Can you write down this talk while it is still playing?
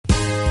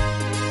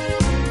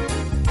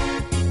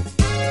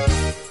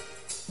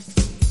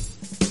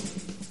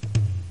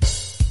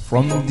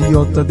From the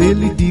altar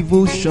daily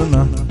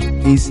devotional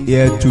is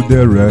here to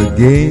there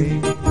again.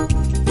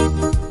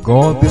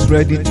 God is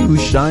ready to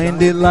shine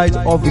the light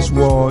of His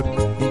word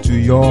into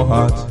your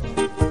heart.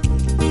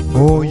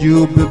 Oh,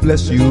 you'll be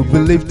blessed, you'll be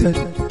lifted,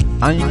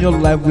 and your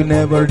life will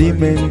never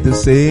remain the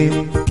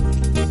same.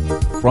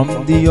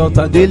 From the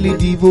altar daily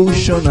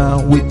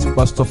devotional with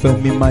Pastor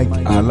Femi Mike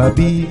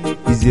Alabi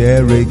is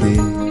here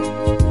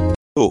again.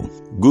 Oh,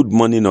 good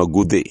morning or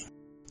good day.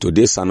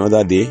 Today's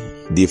another day,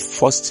 the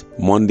first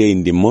Monday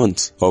in the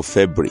month of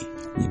February.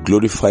 We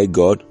glorify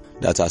God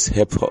that has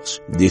helped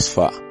us this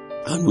far,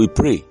 and we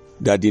pray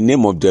that the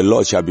name of the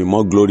Lord shall be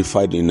more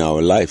glorified in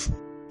our life.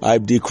 I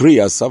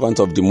decree as servant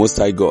of the Most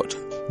High God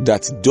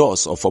that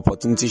doors of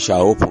opportunity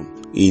shall open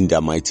in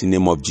the mighty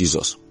name of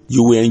Jesus.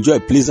 You will enjoy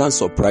pleasant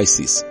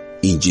surprises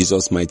in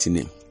Jesus' mighty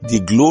name.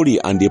 The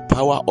glory and the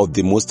power of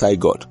the Most High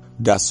God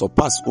that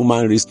surpass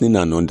human reasoning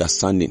and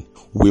understanding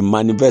will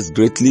manifest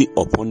greatly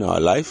upon our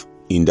life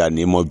in the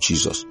name of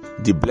Jesus.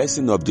 The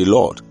blessing of the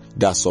Lord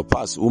that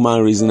surpass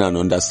human reason and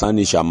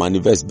understanding shall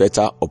manifest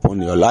better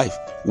upon your life.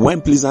 When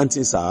pleasant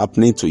things are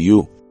happening to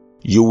you,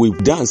 you will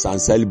dance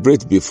and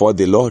celebrate before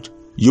the Lord.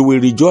 You will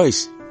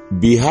rejoice,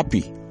 be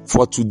happy.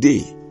 For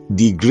today,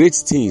 the great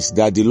things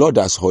that the Lord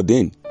has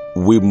ordained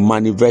will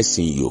manifest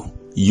in you.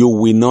 You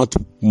will not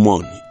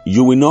mourn,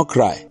 you will not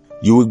cry,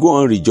 you will go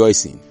on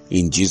rejoicing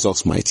in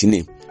Jesus' mighty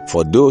name.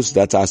 For those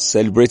that are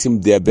celebrating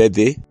their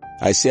birthday,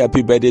 I say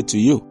happy birthday to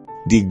you.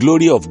 The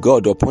glory of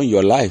God upon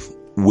your life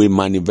will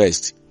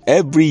manifest.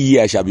 Every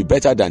year shall be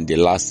better than the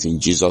last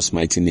in Jesus'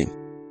 mighty name.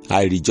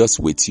 I rejoice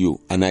with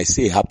you and I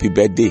say happy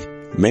birthday.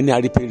 Many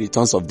happy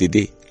returns of the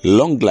day,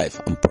 long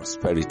life and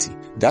prosperity.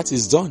 That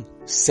is done,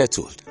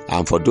 settled.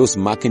 And for those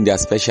marking their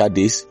special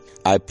days,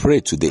 I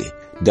pray today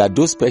that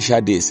those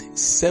special days,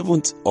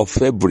 7th of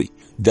February,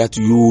 that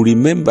you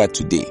remember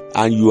today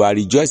and you are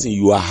rejoicing,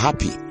 you are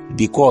happy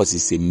because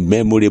it's a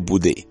memorable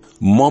day.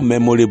 More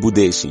memorable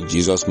days in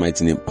Jesus'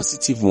 mighty name.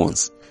 Positive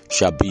ones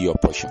shall be your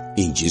portion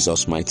in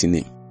Jesus' mighty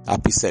name.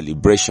 Happy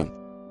celebration.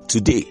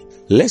 Today,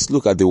 let's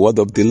look at the word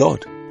of the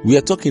Lord. We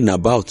are talking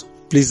about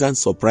pleasant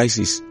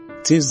surprises.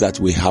 Things that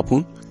will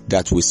happen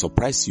that will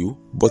surprise you,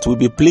 but will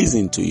be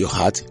pleasing to your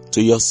heart,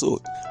 to your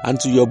soul, and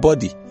to your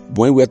body.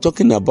 When we are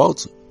talking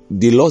about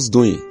the Lord's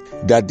doing,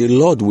 that the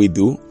Lord will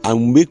do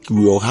and make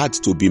your heart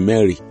to be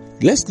merry.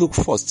 Let's look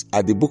first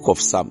at the book of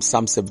Psalm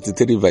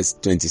 73 verse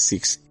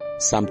 26.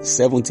 Psalm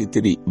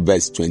 73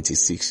 verse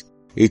 26.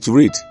 It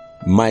reads,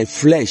 "My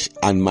flesh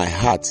and my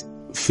heart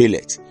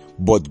faileth,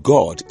 but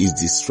God is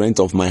the strength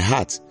of my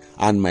heart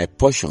and my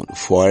portion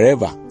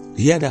forever."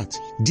 Hear that.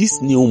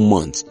 This new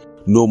month,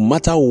 no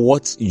matter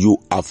what you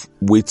have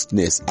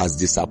witnessed as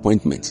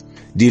disappointment,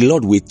 the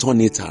Lord will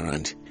turn it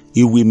around.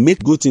 He will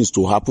make good things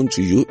to happen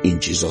to you in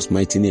Jesus'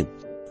 mighty name.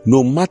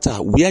 No matter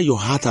where your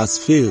heart has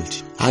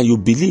failed and you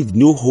believe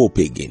no hope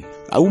again,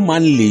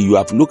 humanly you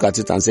have looked at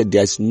it and said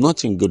there is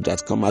nothing good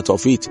that come out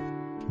of it.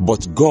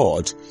 But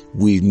God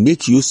will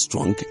make you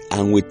strong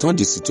and will turn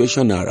the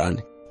situation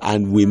around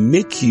and will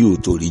make you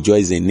to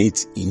rejoice in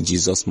it in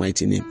Jesus'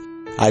 mighty name.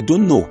 I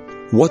don't know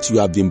what you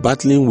have been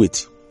battling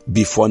with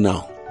before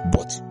now,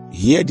 but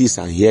hear this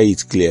and hear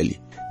it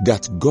clearly,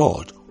 that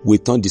God will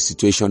turn the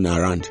situation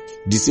around.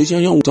 The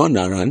situation will turn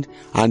around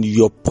and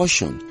your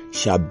portion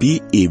shall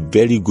be a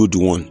very good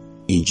one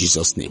in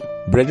Jesus' name.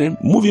 Brethren,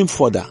 moving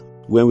further,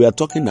 when we are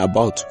talking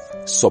about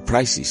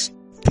surprises,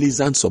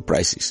 pleasant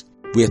surprises,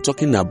 we are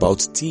talking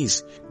about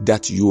things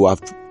that you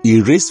have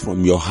erased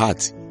from your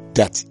heart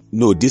that,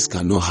 no, this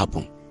cannot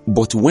happen.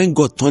 But when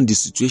God turned the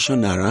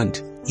situation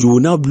around, you will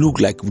now look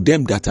like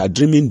them that are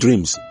dreaming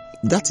dreams.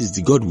 That is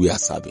the God we are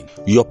serving.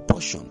 Your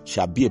portion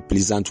shall be a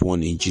pleasant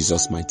one in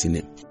Jesus' mighty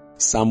name.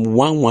 Psalm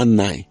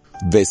 119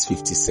 verse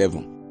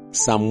 57.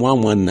 Psalm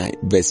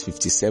 119 verse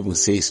 57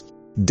 says,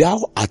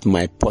 "Thou art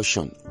my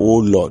portion, O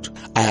Lord.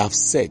 I have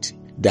said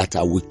that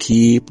I will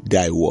keep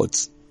thy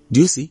words."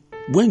 Do you see?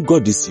 When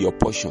God is your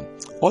portion,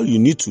 all you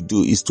need to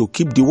do is to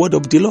keep the word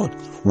of the Lord.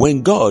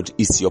 When God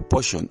is your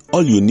portion,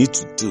 all you need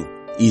to do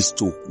is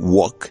to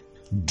walk,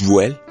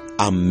 dwell,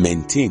 and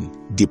maintain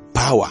the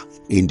power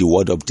in the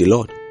word of the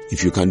Lord.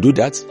 If you can do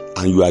that,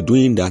 and you are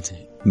doing that,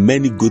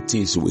 many good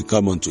things will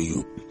come unto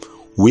you.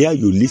 Where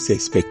you least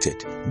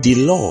expected, the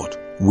Lord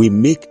will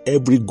make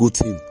every good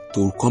thing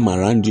to come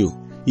around you.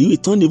 He will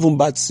turn even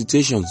bad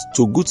situations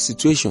to good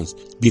situations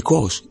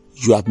because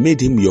you have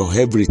made Him your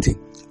everything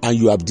and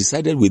you have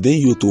decided within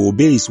you to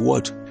obey His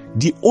word.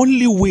 The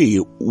only way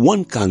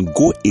one can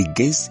go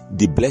against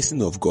the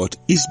blessing of God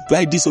is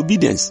by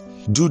disobedience.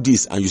 Do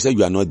this and you say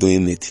you are not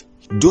doing it.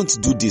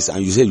 Don't do this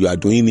and you say you are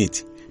doing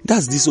it.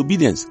 That's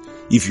disobedience.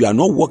 If you are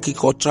not working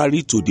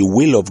contrary to the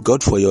will of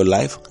God for your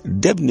life,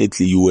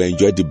 definitely you will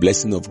enjoy the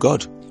blessing of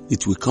God.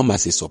 It will come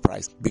as a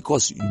surprise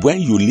because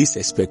when you least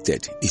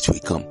expected, it will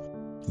come.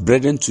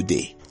 Brethren,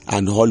 today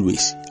and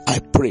always, I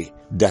pray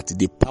that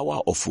the power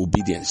of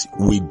obedience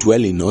will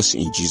dwell in us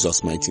in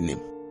Jesus' mighty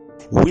name.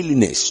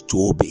 Willingness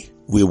to obey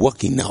will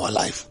work in our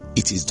life.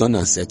 It is done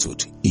and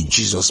settled in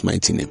Jesus'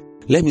 mighty name.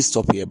 Let me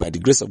stop here. By the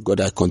grace of God,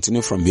 I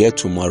continue from here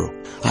tomorrow.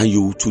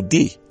 And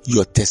today,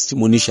 your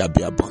testimony shall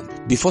be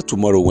abundant. Before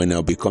tomorrow, when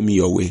I'll be coming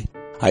your way,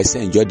 I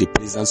say enjoy the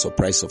pleasant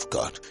surprise of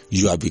God.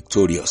 You are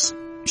victorious.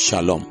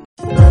 Shalom.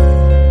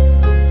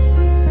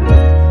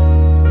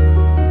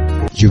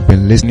 You've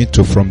been listening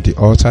to From the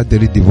Altar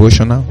Daily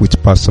Devotional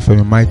with Pastor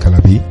Femi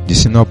Kalabi, the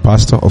Senior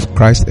Pastor of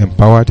Christ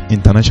Empowered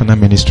International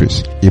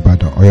Ministries,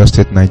 Ibadan, Oyo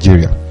State,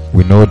 Nigeria.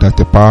 We know that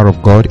the power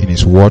of God in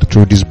His Word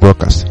through this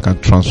broadcast can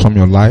transform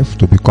your life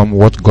to become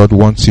what God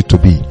wants you to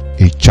be,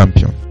 a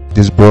champion.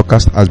 This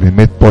broadcast has been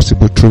made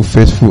possible through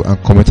faithful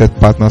and committed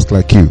partners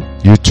like you.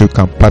 You too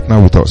can partner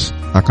with us.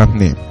 Account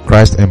name,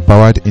 Christ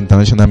Empowered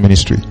International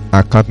Ministry.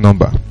 Account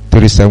number,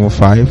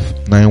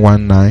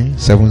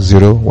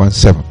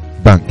 375-919-7017.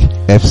 Bank,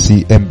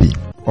 FCMB.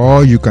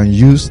 Or you can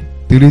use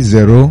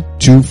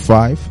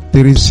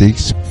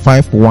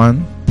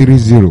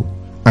 3025365130.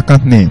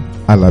 Account name,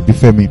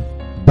 Alabifemi.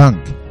 Bank,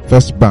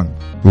 First Bank.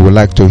 We would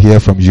like to hear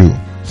from you.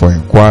 For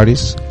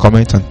inquiries,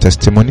 comments and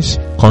testimonies,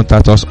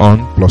 contact us on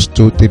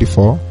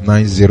 +234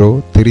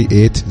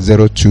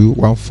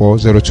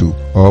 9038021402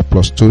 or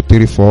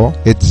 +234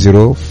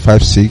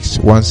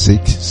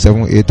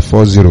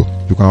 8056167840.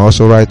 You can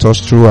also write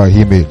us through our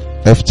email,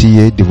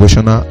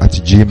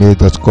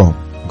 ftadevotional@gmail.com.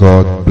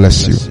 God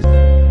bless you.